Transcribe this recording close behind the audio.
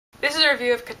This is a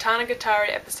review of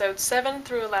Katanagatari episodes 7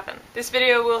 through 11. This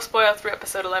video will spoil through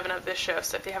episode 11 of this show,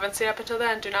 so if you haven't seen up until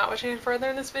then, do not watch any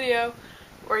further in this video,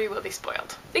 or you will be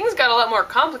spoiled. Things got a lot more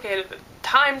complicated with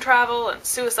time travel and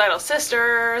suicidal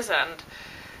sisters and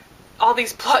all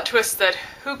these plot twists that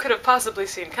who could have possibly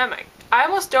seen coming. I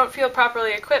almost don't feel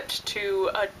properly equipped to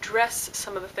address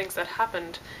some of the things that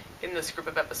happened in this group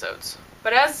of episodes.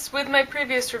 But as with my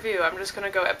previous review, I'm just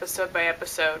going to go episode by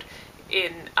episode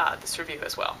in this review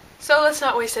as well. So let's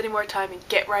not waste any more time and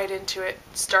get right into it,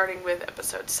 starting with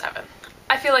episode 7.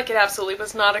 I feel like it absolutely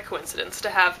was not a coincidence to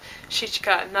have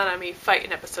Shichika and Nanami fight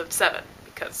in episode 7,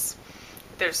 because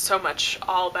there's so much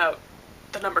all about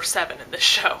the number 7 in this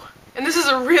show. And this is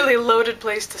a really loaded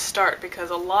place to start,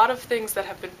 because a lot of things that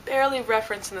have been barely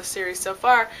referenced in the series so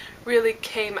far really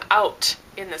came out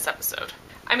in this episode.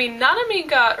 I mean, Nanami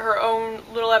got her own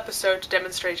little episode to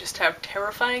demonstrate just how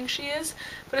terrifying she is,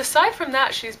 but aside from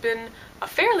that, she's been a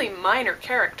fairly minor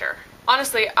character.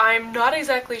 Honestly, I'm not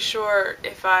exactly sure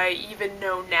if I even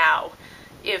know now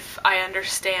if I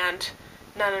understand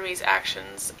Nanami's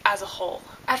actions as a whole.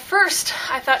 At first,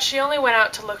 I thought she only went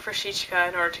out to look for Shichika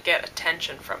in order to get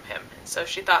attention from him, and so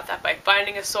she thought that by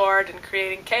finding a sword and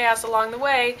creating chaos along the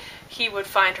way, he would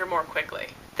find her more quickly.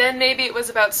 Then maybe it was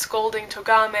about scolding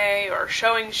Togame or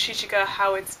showing Shichika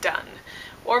how it's done.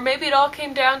 Or maybe it all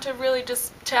came down to really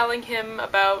just telling him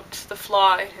about the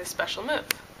flaw in his special move.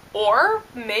 Or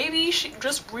maybe she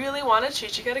just really wanted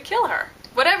Shichika to kill her.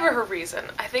 Whatever her reason,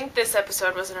 I think this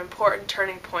episode was an important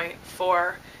turning point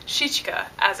for Shichika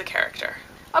as a character.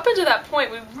 Up until that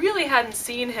point, we really hadn't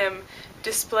seen him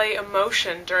display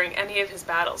emotion during any of his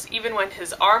battles, even when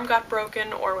his arm got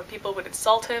broken or when people would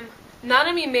insult him.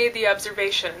 Nanami made the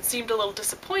observation and seemed a little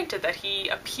disappointed that he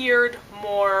appeared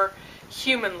more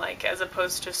human-like as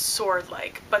opposed to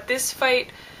sword-like, but this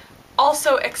fight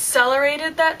also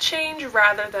accelerated that change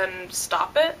rather than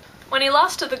stop it. When he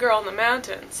lost to the girl in the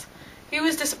mountains, he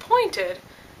was disappointed,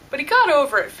 but he got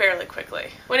over it fairly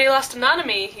quickly. When he lost to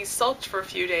Nanami, he sulked for a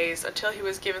few days until he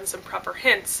was given some proper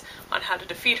hints on how to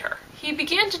defeat her. He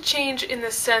began to change in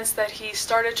the sense that he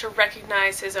started to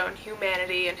recognize his own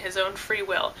humanity and his own free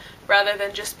will, rather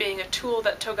than just being a tool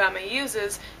that Togame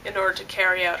uses in order to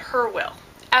carry out her will.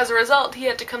 As a result, he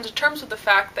had to come to terms with the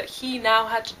fact that he now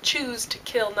had to choose to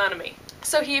kill Nanami.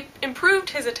 So he improved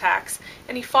his attacks,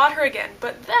 and he fought her again,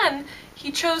 but then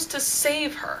he chose to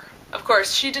save her. Of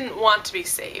course, she didn't want to be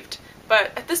saved,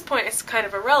 but at this point it's kind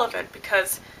of irrelevant,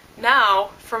 because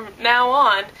now, from now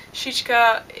on,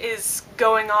 Shichika is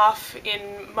going off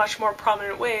in much more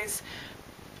prominent ways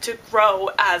to grow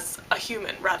as a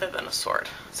human rather than a sword.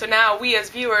 So now we as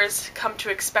viewers come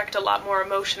to expect a lot more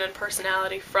emotion and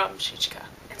personality from Shichika.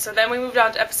 And so then we moved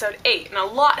on to episode 8, and a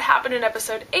lot happened in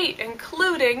episode 8,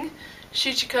 including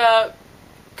Shichika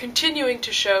continuing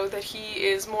to show that he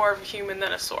is more of a human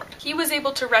than a sword. He was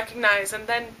able to recognize and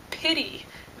then pity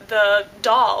the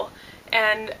doll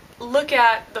and look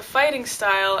at the fighting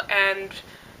style and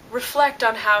reflect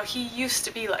on how he used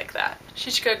to be like that.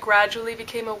 Shichika gradually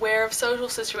became aware of social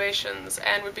situations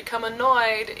and would become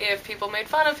annoyed if people made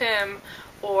fun of him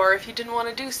or if he didn't want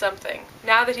to do something.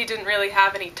 Now that he didn't really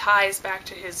have any ties back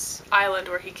to his island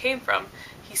where he came from,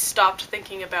 he stopped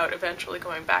thinking about eventually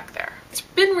going back there. It's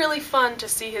been really fun to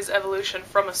see his evolution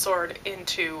from a sword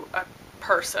into a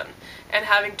person, and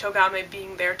having Togame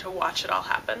being there to watch it all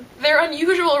happen. Their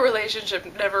unusual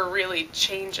relationship never really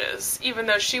changes, even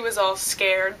though she was all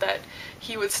scared that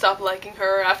he would stop liking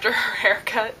her after her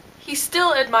haircut. He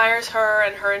still admires her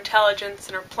and her intelligence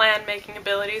and her plan-making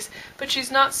abilities, but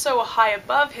she's not so high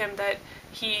above him that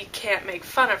he can't make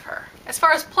fun of her. As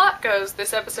far as plot goes,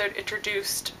 this episode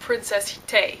introduced Princess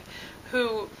Tutu,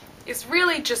 who is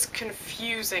really just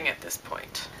confusing at this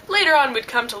point. Later on we'd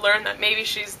come to learn that maybe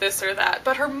she's this or that,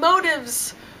 but her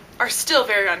motives are still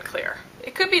very unclear.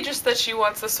 It could be just that she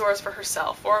wants the swords for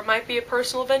herself, or it might be a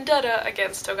personal vendetta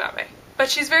against Togame.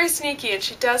 But she's very sneaky, and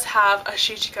she does have a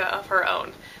Shichika of her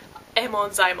own, Emon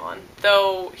Zaimon,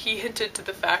 though he hinted to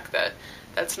the fact that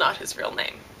that's not his real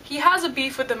name. He has a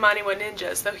beef with the Maniwa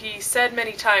ninjas, though he said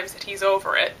many times that he's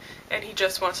over it, and he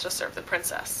just wants to serve the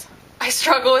princess. I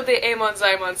struggle with the Emon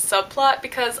Zaimon subplot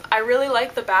because I really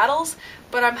like the battles,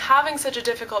 but I'm having such a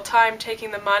difficult time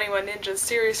taking the Maniwa ninjas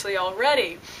seriously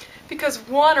already, because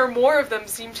one or more of them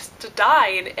seems to die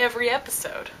in every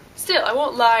episode. Still, I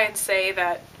won't lie and say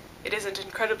that it isn't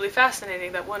incredibly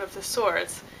fascinating that one of the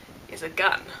swords is a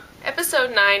gun.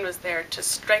 Episode 9 was there to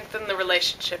strengthen the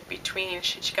relationship between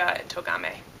Shichika and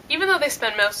Togame. Even though they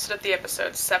spent most of the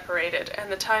episodes separated,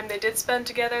 and the time they did spend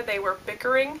together they were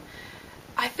bickering,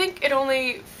 I think it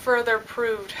only further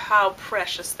proved how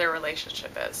precious their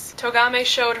relationship is. Togame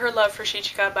showed her love for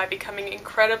Shichika by becoming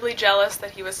incredibly jealous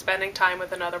that he was spending time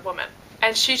with another woman.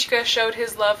 And Shichika showed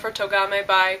his love for Togame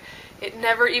by it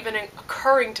never even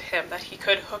occurring to him that he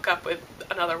could hook up with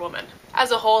another woman.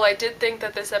 As a whole, I did think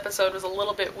that this episode was a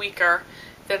little bit weaker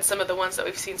than some of the ones that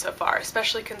we've seen so far,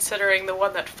 especially considering the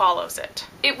one that follows it.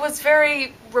 It was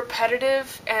very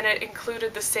repetitive, and it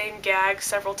included the same gag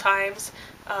several times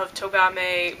of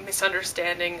Togame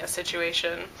misunderstanding a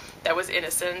situation that was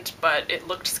innocent, but it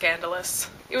looked scandalous.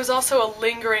 It was also a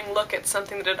lingering look at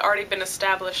something that had already been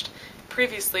established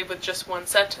previously with just one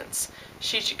sentence.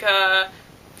 Shichika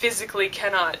physically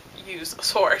cannot use a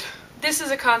sword. This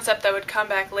is a concept that would come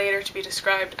back later to be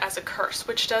described as a curse,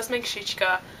 which does make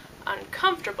Shichika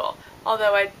uncomfortable,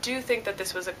 although I do think that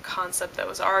this was a concept that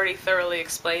was already thoroughly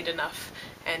explained enough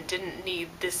and didn't need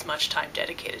this much time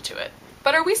dedicated to it.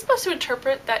 But are we supposed to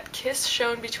interpret that kiss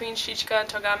shown between Shichika and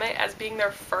Togame as being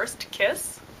their first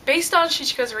kiss? Based on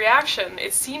Shichika's reaction,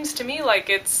 it seems to me like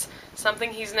it's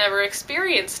something he's never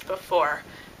experienced before.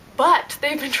 But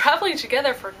they've been traveling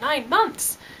together for 9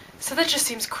 months, so that just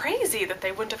seems crazy that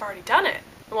they wouldn't have already done it.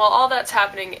 And while all that's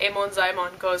happening,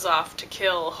 Emonzaemon goes off to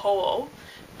kill Ho-Oh,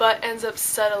 but ends up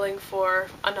settling for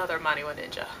another Maniwa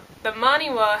ninja. The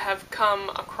Maniwa have come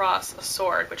across a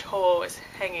sword, which Ho-Oh is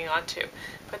hanging onto,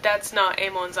 but that's not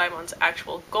Emonzaimon's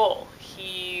actual goal.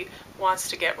 He wants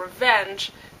to get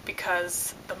revenge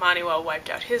because the Maniwa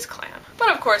wiped out his clan.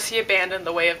 But of course he abandoned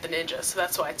the way of the ninja, so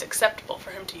that's why it's acceptable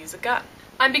for him to use a gun.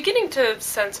 I'm beginning to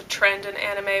sense a trend in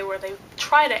anime where they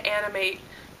try to animate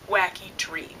wacky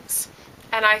dreams,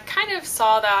 and I kind of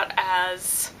saw that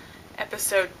as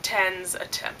episode 10's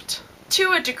attempt.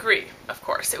 To a degree, of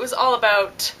course. It was all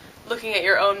about looking at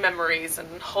your own memories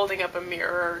and holding up a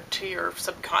mirror to your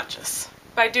subconscious.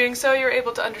 By doing so, you're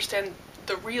able to understand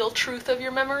the real truth of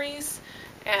your memories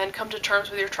and come to terms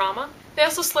with your trauma. They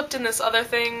also slipped in this other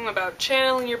thing about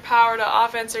channeling your power to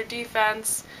offense or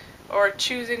defense, or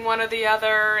choosing one or the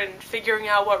other and figuring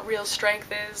out what real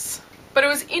strength is. But it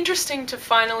was interesting to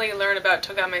finally learn about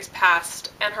Togame's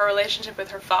past and her relationship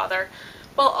with her father,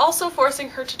 while also forcing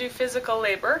her to do physical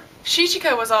labor.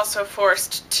 Shichika was also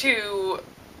forced to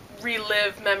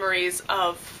relive memories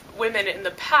of women in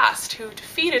the past who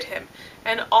defeated him,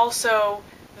 and also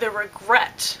the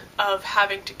regret of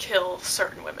having to kill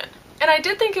certain women. And I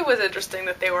did think it was interesting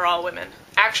that they were all women.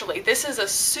 Actually, this is a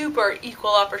super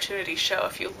equal opportunity show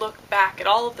if you look back at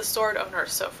all of the sword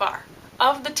owners so far.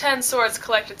 Of the 10 swords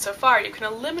collected so far, you can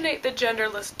eliminate the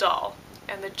genderless doll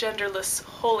and the genderless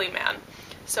holy man.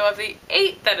 So of the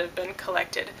 8 that have been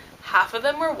collected, half of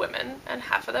them were women and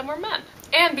half of them were men.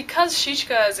 And because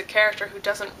Shichika is a character who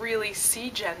doesn't really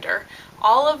see gender,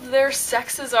 all of their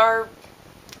sexes are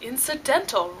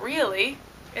incidental, really.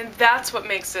 And that's what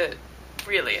makes it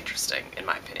really interesting, in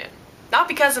my opinion. Not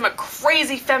because I'm a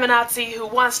crazy feminazi who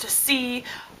wants to see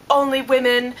only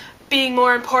women being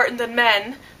more important than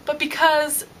men, but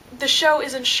because the show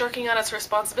isn't shirking on its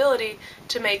responsibility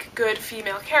to make good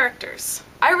female characters.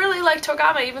 I really like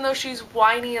Togame, even though she's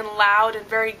whiny and loud and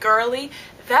very girly.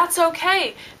 That's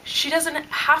okay. She doesn't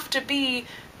have to be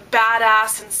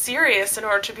badass and serious in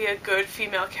order to be a good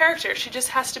female character. She just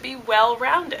has to be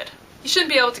well-rounded. You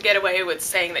shouldn't be able to get away with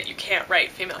saying that you can't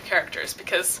write female characters,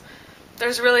 because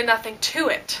there's really nothing to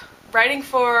it. Writing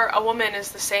for a woman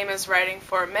is the same as writing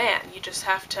for a man. You just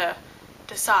have to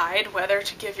decide whether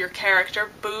to give your character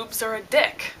boobs or a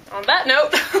dick. On that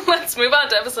note, let's move on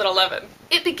to episode 11.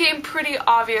 It became pretty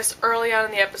obvious early on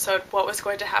in the episode what was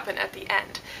going to happen at the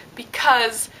end,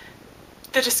 because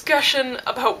the discussion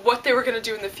about what they were going to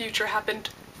do in the future happened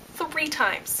 3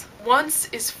 times. Once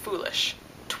is foolish.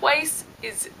 Twice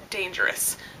is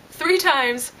dangerous. 3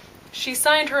 times, she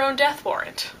signed her own death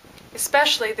warrant.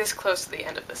 Especially this close to the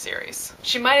end of the series.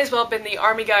 She might as well have been the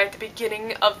army guy at the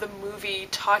beginning of the movie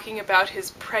talking about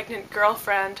his pregnant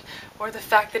girlfriend, or the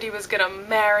fact that he was gonna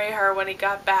marry her when he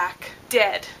got back.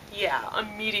 Dead. Yeah,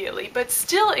 immediately. But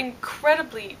still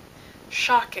incredibly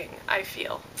shocking, I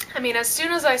feel. I mean, as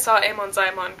soon as I saw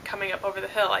Emonzaemon coming up over the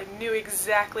hill, I knew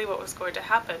exactly what was going to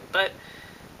happen, but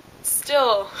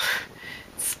still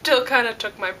kind of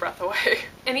took my breath away.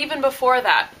 And even before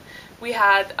that, we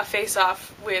had a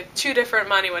face-off with 2 different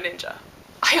Maniwa ninja.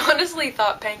 I honestly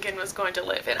thought Penguin was going to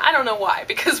live, and I don't know why,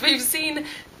 because we've seen,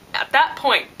 at that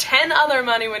point, 10 other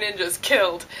Maniwa ninjas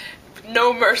killed,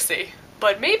 no mercy.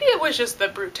 But maybe it was just the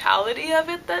brutality of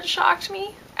it that shocked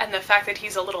me, and the fact that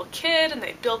he's a little kid, and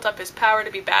they built up his power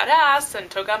to be badass, and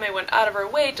Togame went out of her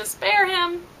way to spare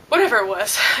him. Whatever it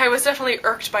was, I was definitely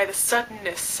irked by the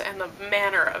suddenness and the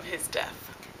manner of his death.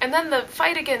 And then the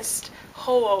fight against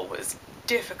Ho-Oh was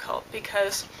difficult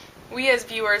because we as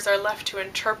viewers are left to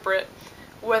interpret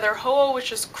whether Ho-Oh was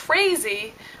just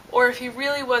crazy or if he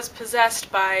really was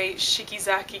possessed by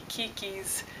Shikizaki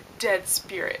Kiki's dead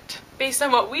spirit. Based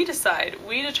on what we decide,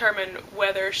 we determine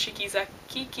whether Shikizaki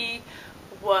Kiki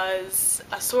was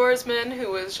a swordsman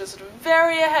who was just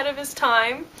very ahead of his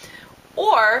time,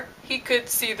 or he could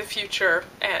see the future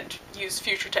and use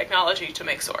future technology to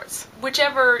make swords.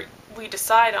 Whichever we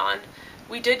decide on,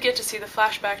 we did get to see the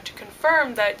flashback to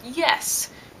confirm that yes,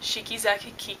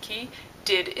 Shikizaki Kiki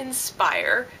did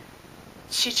inspire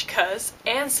Shichika's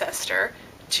ancestor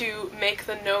to make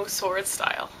the no sword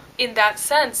style. In that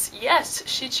sense, yes,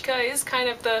 Shichika is kind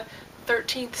of the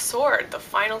 13th sword, the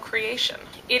final creation.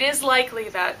 It is likely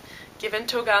that, given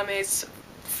Togame's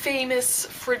famous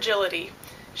fragility,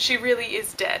 she really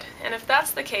is dead, and if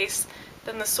that's the case,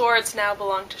 then the swords now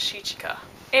belong to Shichika.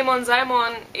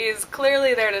 Emonzaemon is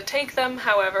clearly there to take them,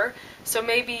 however, so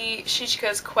maybe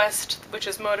Shichika's quest, which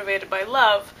is motivated by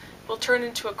love, will turn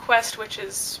into a quest which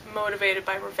is motivated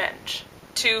by revenge.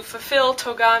 To fulfill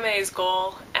Togame's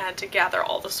goal and to gather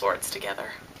all the swords together.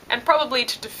 And probably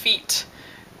to defeat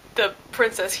the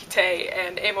Princess Hite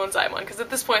and Emonzaemon, because at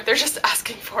this point they're just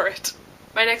asking for it.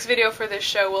 My next video for this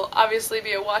show will obviously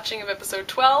be a watching of episode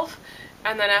 12,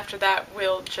 and then after that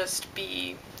will just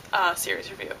be a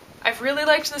series review. I've really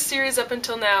liked this series up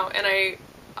until now, and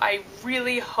I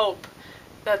really hope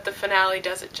that the finale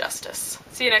does it justice.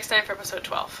 See you next time for episode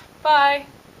 12. Bye!